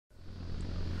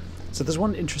So there's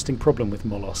one interesting problem with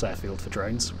Molos Airfield for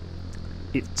drones.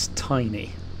 It's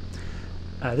tiny.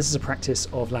 This is a practice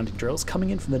of landing drills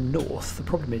coming in from the north. The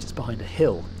problem is it's behind a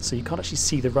hill, so you can't actually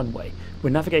see the runway.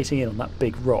 We're navigating in on that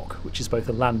big rock, which is both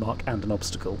a landmark and an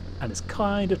obstacle, and it's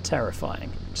kind of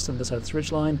terrifying. Just on the side of this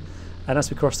ridgeline, and as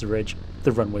we cross the ridge,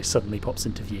 the runway suddenly pops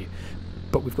into view.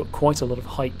 But we've got quite a lot of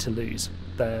height to lose.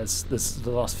 There's the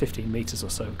last 15 metres or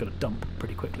so we've got to dump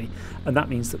pretty quickly, and that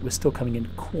means that we're still coming in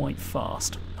quite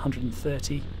fast,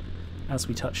 130 as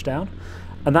we touch down,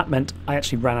 and that meant I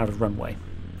actually ran out of runway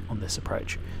on this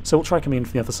approach. So we'll try coming in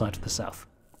from the other side to the south.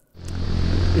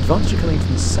 The advantage of coming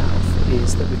from the south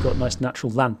is that we've got nice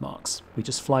natural landmarks. We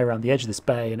just fly around the edge of this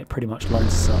bay and it pretty much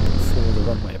lines us up for the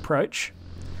runway approach.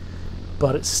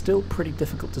 But it's still pretty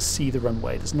difficult to see the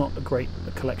runway. There's not a great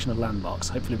collection of landmarks.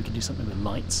 Hopefully we can do something with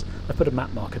lights. I've put a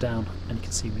map marker down and you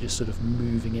can see we're just sort of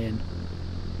moving in,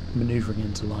 manoeuvring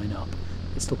in to line up.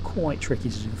 It's still quite tricky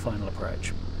to do the final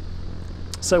approach.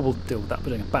 So we'll deal with that by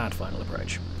doing a bad final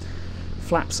approach.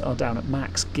 Flaps are down at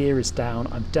max, gear is down.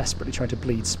 I'm desperately trying to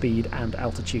bleed speed and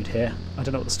altitude here. I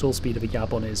don't know what the stall speed of a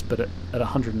Yabhon is, but at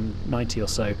 190 or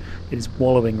so, it is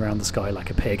wallowing around the sky like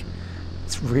a pig.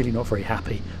 It's really not very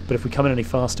happy, but if we come in any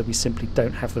faster, we simply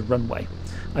don't have the runway.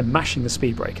 I'm mashing the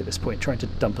speed brake at this point, trying to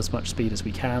dump as much speed as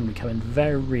we can. We come in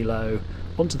very low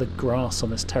onto the grass on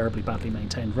this terribly badly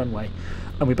maintained runway,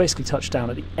 and we basically touch down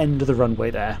at the end of the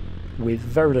runway there with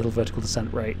very little vertical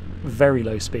descent rate, very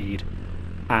low speed,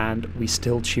 and we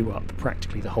still chew up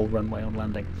practically the whole runway on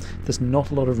landing. There's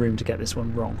not a lot of room to get this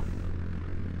one wrong.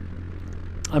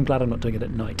 I'm glad I'm not doing it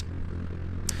at night.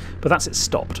 But that's it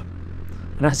stopped.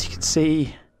 And as you can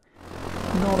see,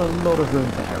 not a lot of room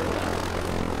for error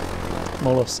there.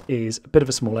 Molos is a bit of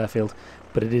a small airfield,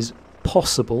 but it is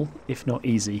possible, if not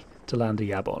easy, to land a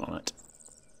Yabhon on it.